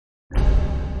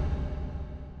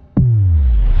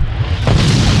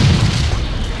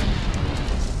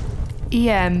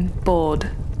EM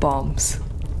board bombs.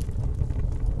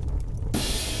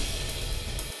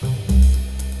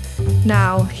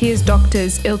 Now, here's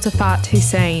doctors Iltafat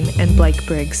Hussain and Blake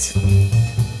Briggs.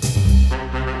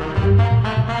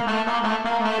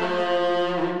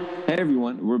 Hey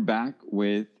everyone, we're back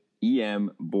with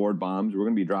EM board bombs. We're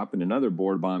going to be dropping another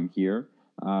board bomb here.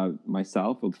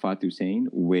 Myself, Iltafat Hussain,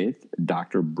 with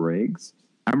Dr. Briggs.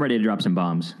 I'm ready to drop some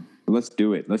bombs. Let's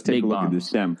do it. Let's take Big a look bombs. at the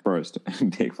stem first.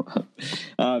 Big bomb.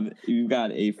 You've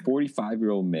got a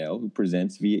 45-year-old male who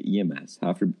presents via EMS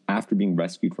after being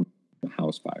rescued from a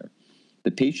house fire.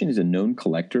 The patient is a known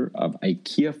collector of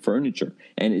IKEA furniture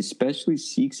and especially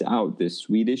seeks out the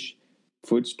Swedish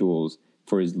footstools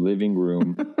for his living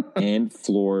room and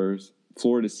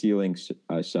floor-to-ceiling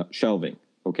shelving.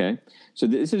 Okay, so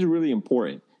this is really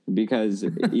important because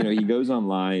he goes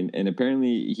online and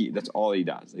apparently that's all he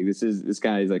does. Like this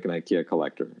guy is like an IKEA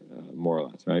collector, more or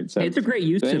less, right? So It's a great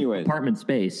use of apartment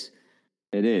space.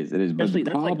 It is. But the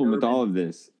problem with all of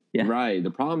this, right?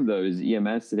 The problem though is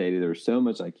EMS today. There was so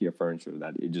much IKEA furniture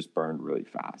that it just burned really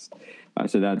fast.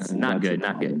 So that's not good.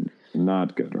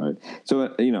 Not good, right?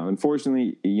 So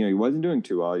unfortunately, he wasn't doing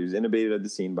too well. He was intubated at the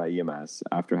scene by EMS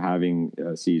after having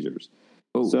seizures.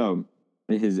 Oh. So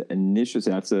his initial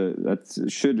that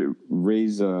should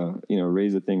raise a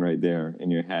thing right there in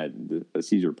your head, the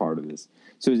seizure part of this.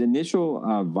 So his initial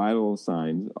vital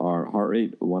signs are heart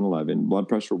rate 111, blood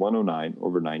pressure 109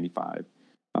 over 95,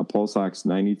 pulse ox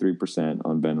 93%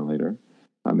 on ventilator.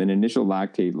 An initial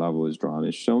lactate level is drawn.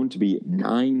 It's shown to be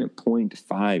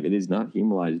 9.5. It is not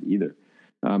hemolyzed either.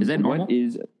 Is that normal?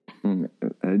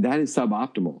 That is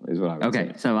suboptimal, is what I would say.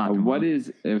 Okay,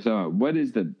 suboptimal. What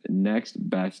is the next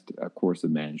best course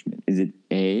of management? Is it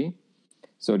A,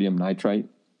 sodium nitrite?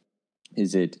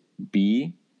 Is it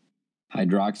B,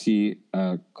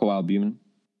 hydroxycoalbumin?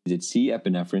 Is it C,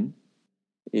 epinephrine?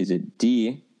 Is it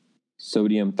D,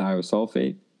 sodium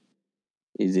thiosulfate?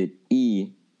 Is it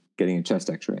E, getting a chest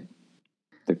x-ray?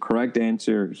 The correct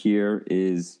answer here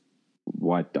is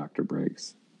what, Dr.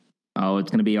 Briggs? Oh,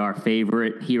 it's going to be our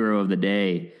favorite hero of the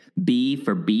day. B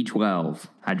for B12,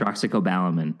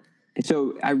 hydroxycobalamin.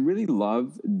 So I really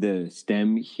love the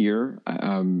stem here,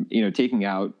 taking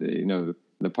out, the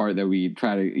part that we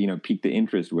try to, pique the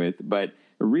interest with. But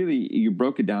really, you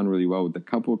broke it down really well with a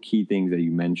couple of key things that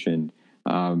you mentioned,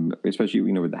 especially,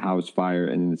 with the house fire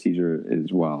and then the seizure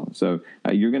as well. So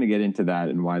you're going to get into that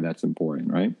and why that's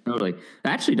important, right? Totally.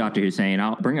 Actually, Dr. Hussain,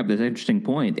 I'll bring up this interesting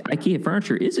point. The IKEA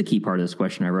furniture is a key part of this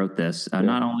question. I wrote this,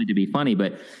 not only to be funny,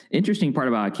 but interesting part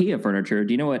about IKEA furniture.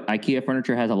 Do you know what IKEA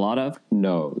furniture has a lot of?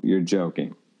 No, you're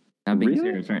joking. I'm being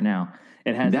serious right now.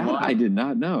 It has I did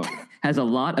not know. Has a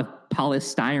lot of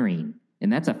polystyrene,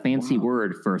 and that's a fancy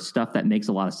word for stuff that makes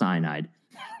a lot of cyanide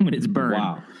when it's burned.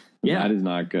 Wow. Yeah. That is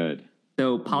not good.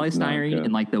 So polystyrene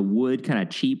and like the wood, kind of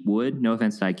cheap wood. No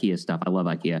offense to IKEA stuff. I love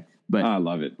IKEA, but I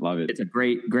love it. Love it. It's a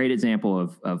great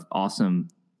example of awesome,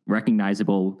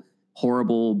 recognizable,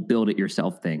 horrible, build it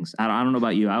yourself things. I don't know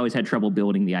about you. I always had trouble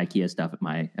building the IKEA stuff at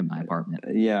my apartment.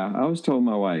 Yeah, I was told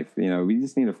my wife, we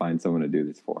just need to find someone to do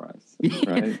this for us.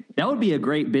 Right? That would be a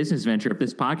great business venture. If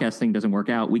this podcast thing doesn't work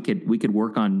out, we could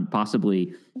work on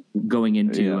possibly going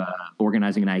into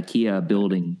organizing an IKEA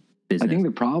building business. I think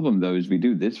the problem though is we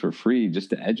do this for free just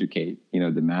to educate,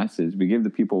 the masses. We give the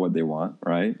people what they want,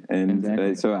 right? And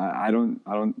exactly. So I don't,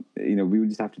 we would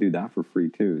just have to do that for free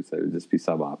too. So it would just be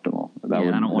suboptimal. That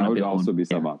would also be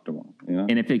suboptimal.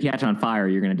 And if they catch on fire,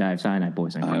 you're going to die of cyanide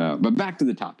poisoning. I know. But back to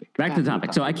the topic. Back to the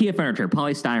topic. So IKEA furniture,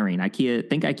 polystyrene.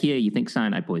 IKEA, you think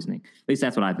cyanide poisoning. At least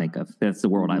that's what I think of. That's the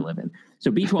world I live in. So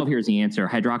B12 here is the answer.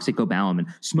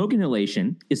 Hydroxycobalamin. Smoke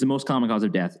inhalation is the most common cause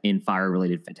of death in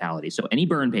fire-related fatalities. So any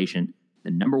burn patient,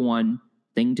 the number one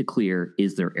thing to clear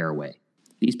is their airway.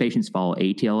 These patients follow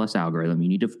ATLS algorithm. You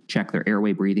need to check their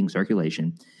airway, breathing,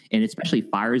 circulation, and especially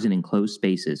fires in enclosed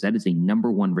spaces. That is a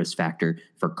number one risk factor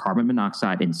for carbon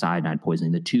monoxide and cyanide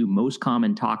poisoning, the two most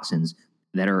common toxins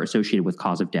that are associated with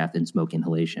cause of death in smoke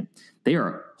inhalation. They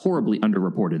are horribly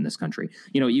underreported in this country.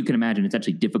 You can imagine it's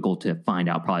actually difficult to find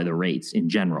out probably the rates in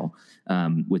general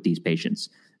with these patients.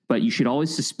 But you should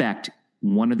always suspect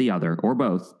one or the other, or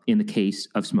both, in the case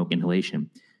of smoke inhalation.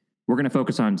 We're going to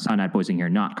focus on cyanide poisoning here,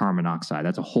 not carbon monoxide.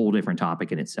 That's a whole different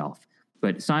topic in itself.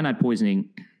 But cyanide poisoning,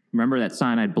 remember that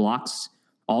cyanide blocks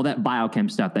all that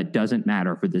biochem stuff that doesn't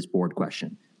matter for this board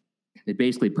question. It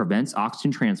basically prevents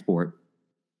oxygen transport,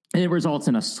 and it results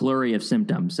in a slurry of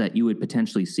symptoms that you would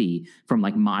potentially see from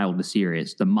like mild to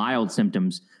serious. The mild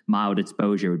symptoms, mild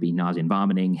exposure would be nausea and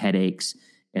vomiting, headaches,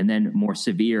 and then more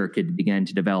severe could begin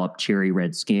to develop cherry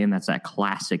red skin. That's that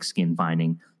classic skin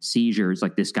finding. Seizures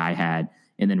like this guy had,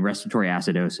 and then respiratory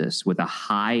acidosis with a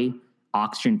high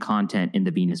oxygen content in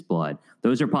the venous blood.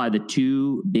 Those are probably the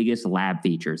two biggest lab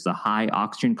features, the high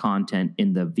oxygen content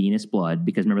in the venous blood,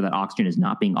 because remember that oxygen is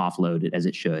not being offloaded as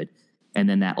it should. And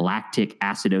then that lactic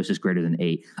acidosis greater than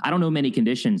 8. I don't know many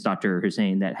conditions, Dr.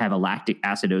 Hussain, that have a lactic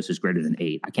acidosis greater than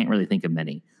 8. I can't really think of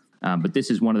many. But this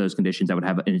is one of those conditions that would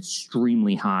have an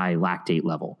extremely high lactate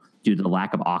level due to the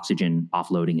lack of oxygen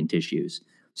offloading in tissues.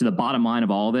 So the bottom line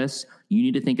of all this, you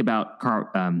need to think about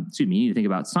you need to think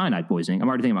about cyanide poisoning. I'm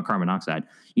already thinking about carbon monoxide.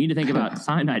 You need to think about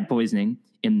cyanide poisoning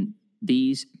in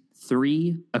these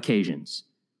 3 occasions.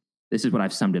 This is what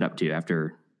I've summed it up to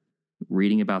after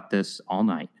reading about this all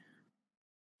night.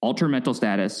 Altered mental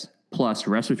status plus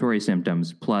respiratory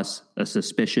symptoms plus a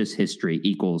suspicious history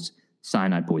equals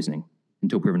cyanide poisoning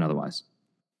until proven otherwise.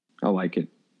 I like it.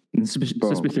 And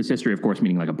suspicious history, of course,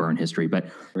 meaning like a burn history. But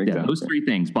yeah, those 3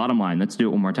 things, bottom line, let's do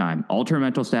it one more time. Altered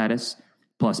mental status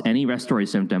plus any respiratory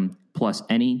symptom plus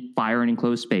any fire in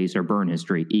enclosed space or burn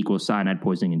history equals cyanide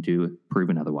poisoning until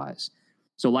proven otherwise.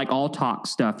 So like all talk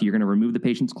stuff, you're going to remove the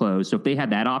patient's clothes. So if they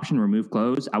had that option, remove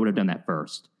clothes, I would have done that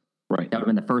first. Right. That would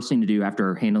have been the first thing to do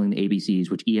after handling the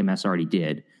ABCs, which EMS already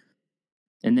did.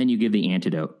 And then you give the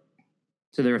antidote.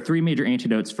 So there are 3 major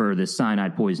antidotes for this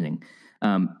cyanide poisoning.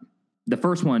 The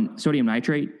first one, sodium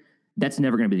nitrate, that's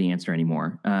never going to be the answer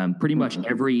anymore. Pretty much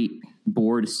every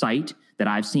board site that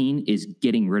I've seen is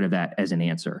getting rid of that as an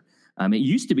answer. It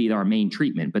used to be our main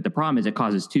treatment, but the problem is it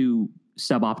causes 2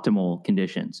 suboptimal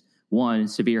conditions. One,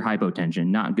 severe hypotension,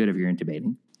 not good if you're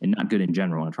intubating, and not good in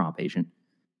general in a trauma patient.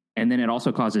 And then it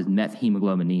also causes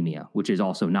methemoglobinemia, which is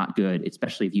also not good,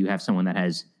 especially if you have someone that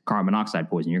has carbon monoxide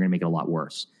poisoning. You're going to make it a lot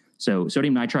worse. So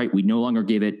sodium nitrite, we no longer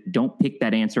give it. Don't pick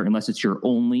that answer unless it's your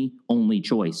only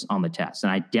choice on the test.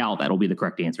 And I doubt that'll be the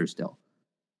correct answer still.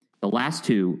 The last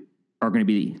 2 are going to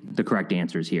be the correct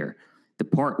answers here. The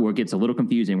part where it gets a little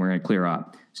confusing, we're going to clear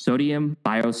up. Sodium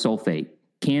thiosulfate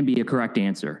can be a correct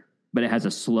answer, but it has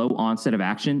a slow onset of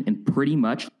action, and pretty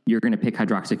much you're going to pick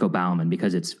hydroxycobalamin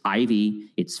because it's IV,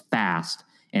 it's fast,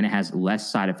 and it has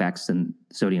less side effects than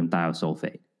sodium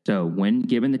thiosulfate. So when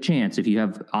given the chance, if you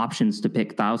have options to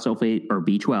pick thiosulfate or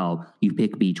B12, you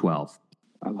pick B12.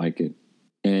 I like it.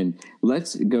 And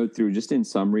let's go through just in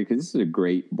summary, because this is a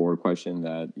great board question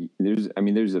that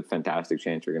there's a fantastic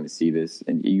chance you're going to see this,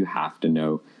 and you have to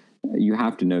know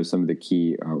some of the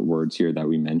key words here that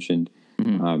we mentioned.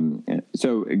 Mm-hmm.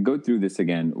 So go through this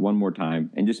again one more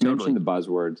time and just mention the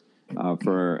buzzwords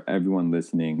for everyone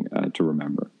listening to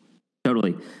remember.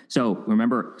 Totally. So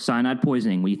remember, cyanide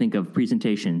poisoning, when you think of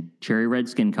presentation, cherry red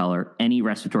skin color, any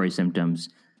respiratory symptoms,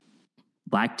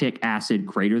 lactic acid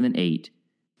greater than 8.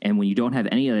 And when you don't have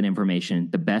any of that information,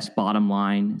 the best bottom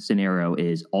line scenario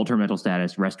is altered mental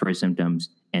status, respiratory symptoms,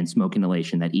 and smoke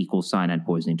inhalation that equals cyanide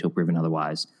poisoning until proven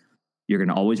otherwise. You're going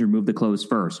to always remove the clothes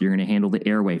first. You're going to handle the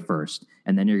airway first,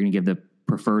 and then you're going to give the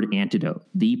preferred antidote.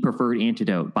 The preferred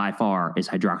antidote by far is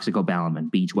hydroxycobalamin,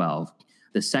 B12.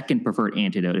 The second preferred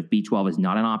antidote, if B12 is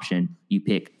not an option, you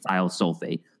pick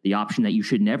thiosulfate. The option that you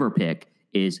should never pick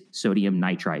is sodium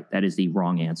nitrite. That is the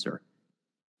wrong answer.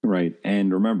 Right.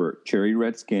 And remember, cherry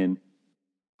red skin,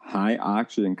 high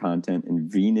oxygen content in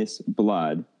venous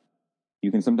blood.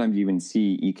 You can sometimes even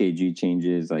see EKG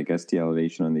changes like ST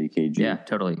elevation on the EKG. Yeah,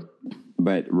 totally.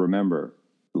 But remember,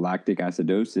 lactic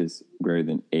acidosis greater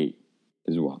than 8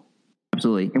 as well.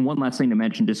 Absolutely. And one last thing to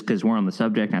mention, just because we're on the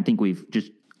subject, I think we're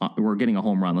getting a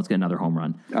home run. Let's get another home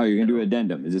run. Oh, you're going to do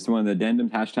addendum. Is this one of the addendums?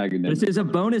 Hashtag addendum. This is a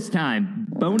bonus time.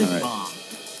 Bonus bomb.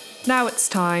 Now it's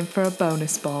time for a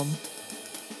bonus bomb.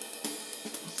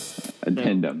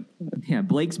 Addendum. Yeah,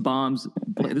 Blake's bombs.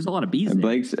 There's a lot of B's there.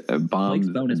 Blake's bombs. Blake's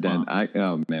bonus bomb.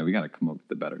 Oh, man, we got to come up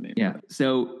with a better name. Yeah.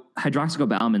 So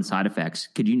hydroxycobalamin side effects.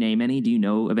 Could you name any? Do you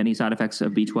know of any side effects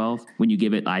of B12 when you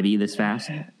give it IV this fast?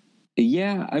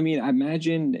 Yeah, I mean, I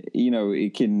imagine,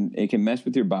 it can mess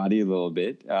with your body a little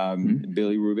bit.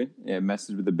 Bilirubin, it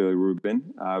messes with the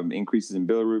bilirubin, increases in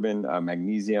bilirubin,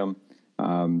 magnesium,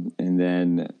 and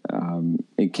then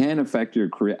it can affect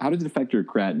how does it affect your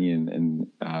creatinine and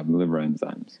liver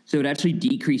enzymes? So it actually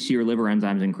decreases your liver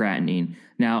enzymes and creatinine.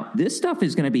 Now, this stuff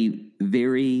is going to be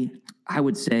very, I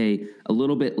would say, a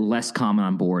little bit less common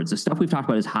on boards. The stuff we've talked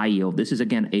about is high yield. This is,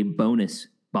 again, a bonus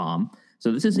bomb.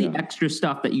 So this is the extra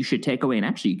stuff that you should take away, and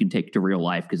actually you can take to real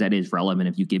life because that is relevant.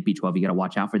 If you give B12, you got to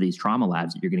watch out for these trauma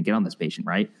labs that you're going to get on this patient,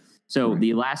 right? So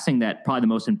the last thing that probably the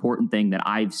most important thing that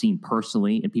I've seen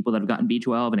personally in people that have gotten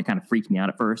B12, and it kind of freaked me out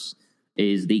at first,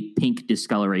 is the pink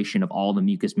discoloration of all the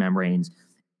mucous membranes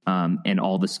and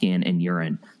all the skin and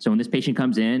urine. So when this patient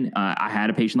comes in, I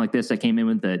had a patient like this that came in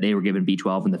with they were given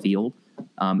B12 in the field,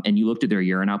 and you looked at their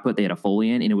urine output, they had a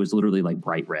foliant, and it was literally like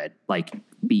bright red, like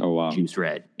beet juice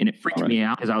red. And it freaked me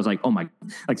out because I was like, oh my,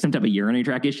 like some type of urinary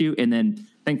tract issue. And then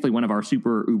thankfully one of our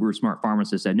super uber smart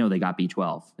pharmacists said, no, they got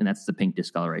B12. And that's the pink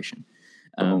discoloration.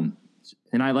 And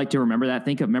I like to remember that.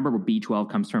 Remember where B12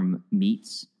 comes from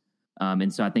meats.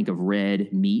 And so I think of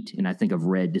red meat and I think of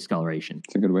red discoloration.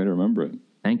 It's a good way to remember it.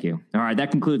 Thank you. All right. That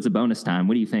concludes the bonus time.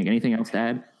 What do you think? Anything else to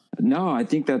add? No, I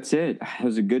think that's it. It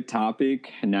was a good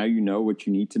topic. And now you know what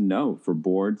you need to know for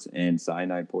boards and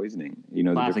cyanide poisoning. You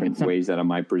know, the different ways that I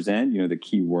might present, you know, the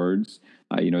key words,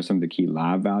 you know, some of the key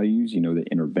lab values, you know, the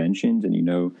interventions, and, you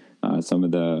know, some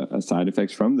of the side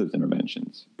effects from those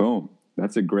interventions. Boom.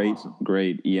 That's a great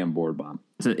EM board bomb.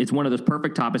 It's one of those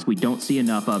perfect topics we don't see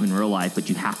enough of in real life, but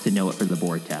you have to know it for the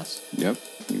board test. Yep.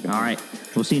 All right.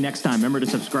 We'll see you next time. Remember to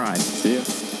subscribe. See ya.